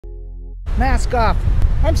mask off.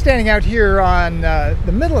 I'm standing out here on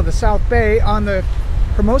the middle of the South Bay on the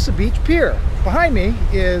Hermosa Beach Pier. Behind me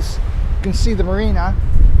is, you can see the marina.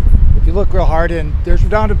 If you look real hard, and there's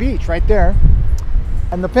Redondo Beach right there.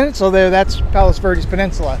 And the peninsula there, that's Palos Verdes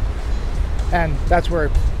Peninsula. And that's where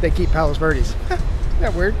they keep Palos Verdes. Isn't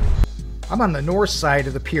that weird? I'm on the north side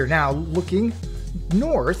of the pier now, looking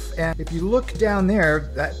north. And if you look down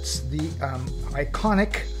there, that's the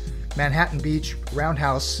iconic Manhattan Beach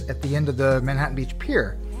roundhouse at the end of the Manhattan Beach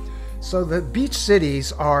Pier. So the beach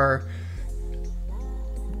cities are,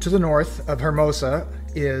 to the north of Hermosa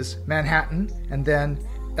is Manhattan, and then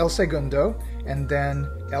El Segundo, and then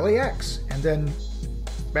LAX, and then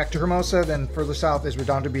back to Hermosa, then further south is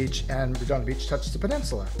Redondo Beach, and Redondo Beach touches the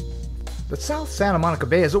peninsula. The South Santa Monica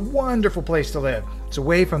Bay is a wonderful place to live. It's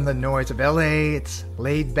away from the noise of LA, it's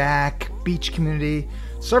laid back, beach community,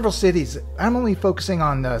 several cities. I'm only focusing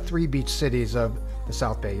on the 3 beach cities of the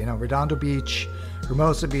South Bay, Redondo Beach,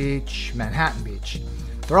 Hermosa Beach, Manhattan Beach.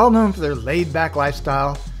 They're all known for their laid back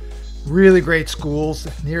lifestyle, really great schools,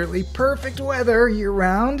 nearly perfect weather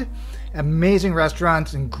year-round, amazing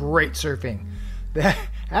restaurants, and great surfing. The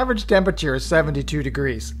average temperature is 72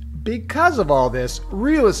 degrees. Because of all this,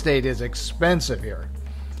 real estate is expensive here.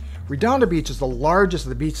 Redondo Beach is the largest of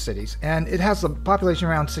the beach cities, and it has a population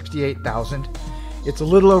around 68,000. It's a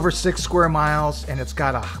little over 6 square miles, and it's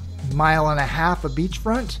got a 1.5 miles of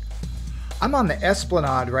beachfront. I'm on the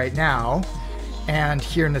Esplanade right now, and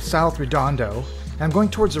here in the South Redondo, and I'm going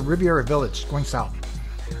towards the Riviera Village, going south.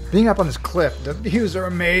 Being up on this cliff, the views are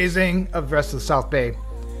amazing of the rest of the South Bay.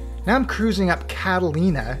 Now I'm cruising up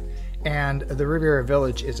Catalina, and the Riviera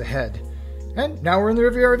Village is ahead. And now we're in the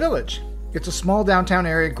Riviera Village. It's a small downtown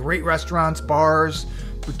area, great restaurants, bars,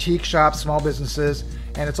 boutique shops, small businesses,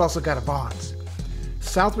 and it's also got a Vons.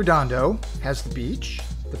 South Redondo has the beach,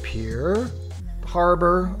 the pier, the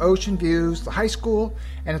harbor, ocean views, the high school,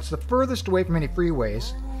 and it's the furthest away from any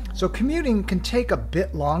freeways. So commuting can take a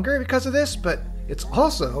bit longer because of this, but it's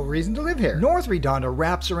also a reason to live here. North Redondo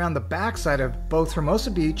wraps around the backside of both Hermosa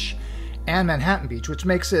Beach and Manhattan Beach, which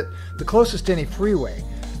makes it the closest to any freeway,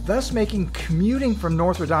 thus making commuting from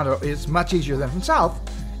North Redondo is much easier than from south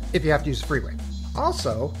if you have to use the freeway.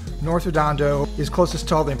 Also, North Redondo is closest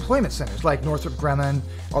to all the employment centers like Northrop Grumman,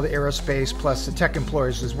 all the aerospace, plus the tech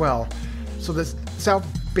employers as well. So the South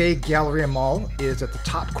Bay Galleria Mall is at the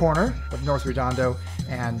top corner of North Redondo,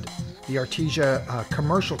 and the Artesia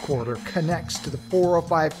commercial corridor connects to the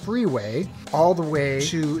 405 freeway all the way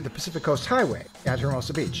to the Pacific Coast Highway at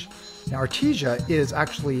Hermosa Beach. Now Artesia is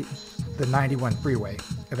actually the 91 freeway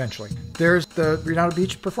eventually. There's the Redondo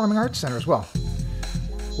Beach Performing Arts Center as well.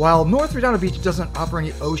 While North Redondo Beach doesn't offer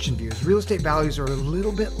any ocean views, real estate values are a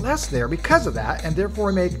little bit less there because of that, and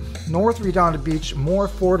therefore make North Redondo Beach more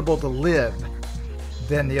affordable to live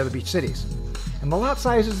than the other beach cities. And the lot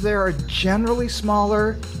sizes there are generally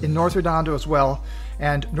smaller in North Redondo as well,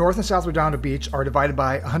 and North and South Redondo Beach are divided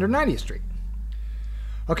by 190th Street.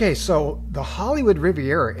 Okay, so the Hollywood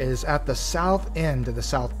Riviera is at the south end of the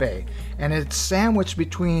South Bay, and it's sandwiched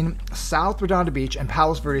between South Redondo Beach and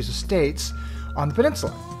Palos Verdes Estates on the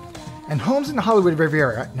peninsula. And homes in the Hollywood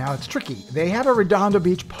Riviera, now it's tricky. They have a Redondo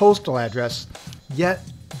Beach postal address, yet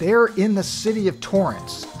they're in the city of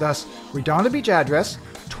Torrance. Thus, Redondo Beach address,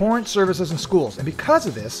 Torrance services and schools. And because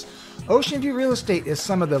of this, Ocean View real estate is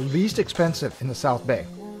some of the least expensive in the South Bay.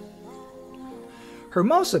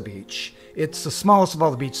 Hermosa Beach, it's the smallest of all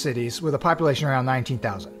the beach cities with a population around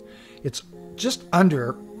 19,000. It's just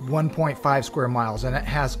under 1.5 square miles, and it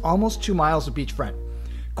has almost 2 miles of beachfront.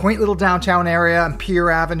 Quaint little downtown area on Pier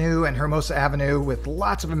Avenue and Hermosa Avenue with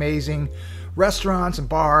lots of amazing restaurants and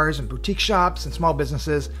bars and boutique shops and small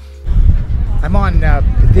businesses. I'm on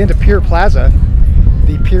at the end of Pier Plaza.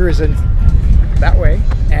 The pier is in that way,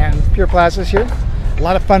 and Pier Plaza is here. A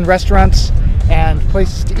lot of fun restaurants and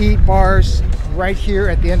places to eat, bars. Right here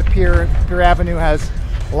at the end of Pier Avenue has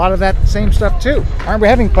a lot of that same stuff too. Aren't we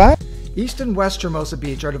having fun? East and West Hermosa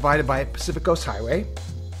Beach are divided by Pacific Coast Highway,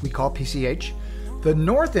 we call PCH. The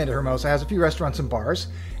north end of Hermosa has a few restaurants and bars,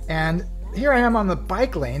 and here I am on the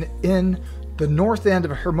bike lane in the north end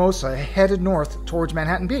of Hermosa, headed north towards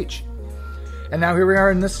Manhattan Beach. And now here we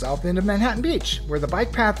are in the south end of Manhattan Beach, where the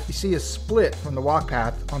bike path you see is split from the walk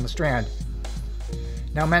path on the Strand.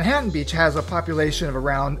 Now Manhattan Beach has a population of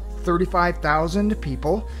around 35,000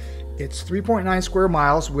 people. It's 3.9 square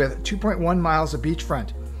miles with 2.1 miles of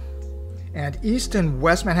beachfront. And East and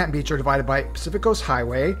West Manhattan Beach are divided by Pacific Coast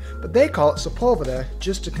Highway, but they call it Sepulveda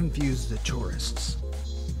just to confuse the tourists.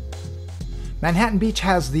 Manhattan Beach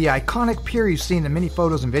has the iconic pier you've seen in many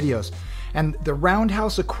photos and videos, and the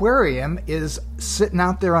Roundhouse Aquarium is sitting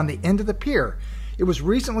out there on the end of the pier. It was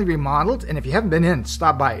recently remodeled, and if you haven't been in,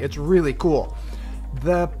 stop by. It's really cool.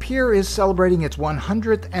 The pier is celebrating its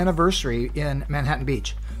 100th anniversary in Manhattan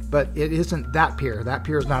Beach, but it isn't that pier. That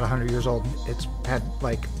pier is not 100 years old. It's had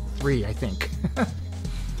like 3, I think.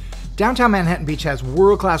 Downtown Manhattan Beach has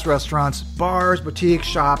world-class restaurants, bars, boutiques,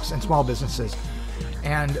 shops, and small businesses,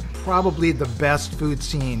 and probably the best food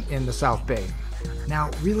scene in the South Bay.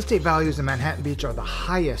 Now, real estate values in Manhattan Beach are the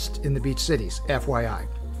highest in the beach cities, FYI.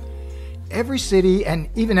 Every city and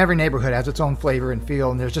even every neighborhood has its own flavor and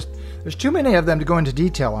feel, and there's too many of them to go into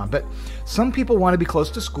detail on, but some people want to be close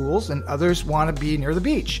to schools and others want to be near the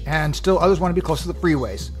beach, and still others want to be close to the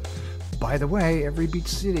freeways. By the way, every beach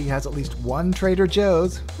city has at least one Trader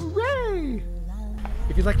Joe's. Hooray!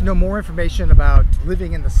 If you'd like to know more information about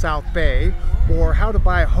living in the South Bay or how to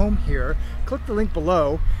buy a home here, click the link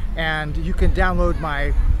below and you can download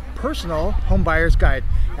my personal home buyer's guide.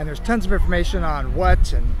 And there's tons of information on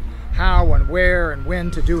what and how and where and when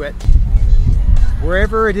to do it.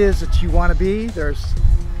 Wherever it is that you want to be, there's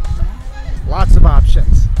lots of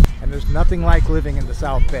options. And there's nothing like living in the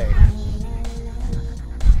South Bay.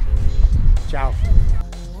 Ciao.